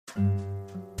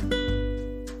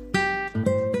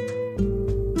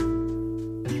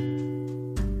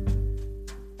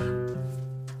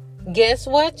Guess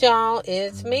what, y'all?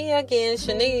 It's me again,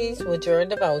 Shanice, with your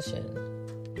devotion.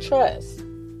 Trust.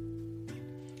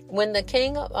 When the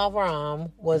king of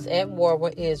Aram was at war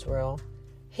with Israel,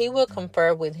 he will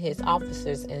confer with his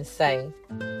officers and say,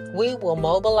 "We will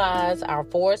mobilize our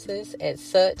forces at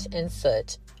such and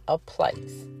such a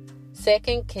place."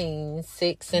 2 Kings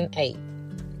 6 and 8.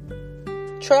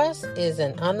 Trust is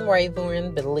an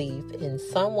unwavering belief in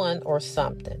someone or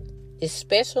something,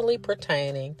 especially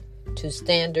pertaining to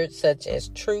standards such as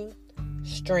truth,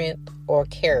 strength, or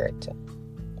character.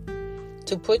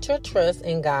 To put your trust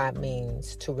in God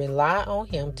means to rely on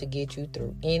Him to get you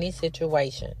through any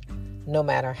situation, no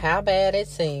matter how bad it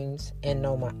seems and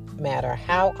no matter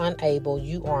how unable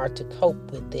you are to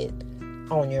cope with it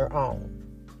on your own.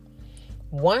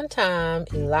 One time,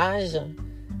 Elijah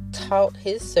taught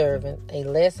his servant a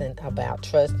lesson about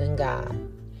trusting God.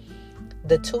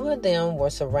 The two of them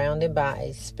were surrounded by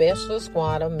a special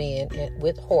squad of men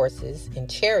with horses and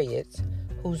chariots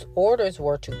whose orders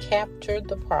were to capture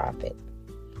the prophet.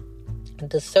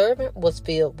 The servant was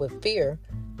filled with fear,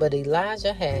 but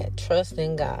Elijah had trust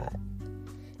in God.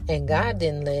 And God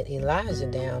didn't let Elijah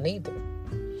down either.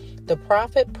 The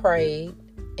prophet prayed,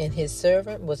 and his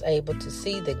servant was able to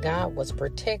see that God was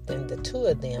protecting the two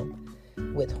of them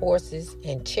with horses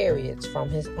and chariots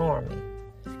from his army.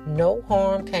 No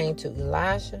harm came to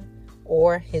Elijah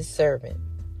or his servant.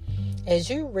 As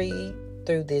you read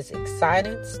through this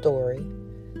exciting story,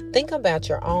 think about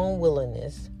your own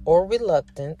willingness or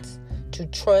reluctance to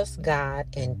trust God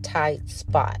in tight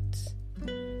spots.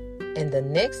 And the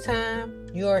next time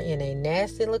you are in a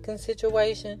nasty-looking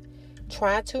situation,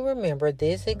 try to remember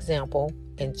this example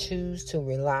and choose to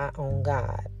rely on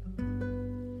God.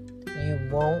 You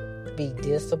won't be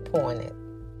disappointed.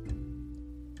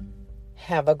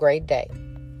 Have a great day.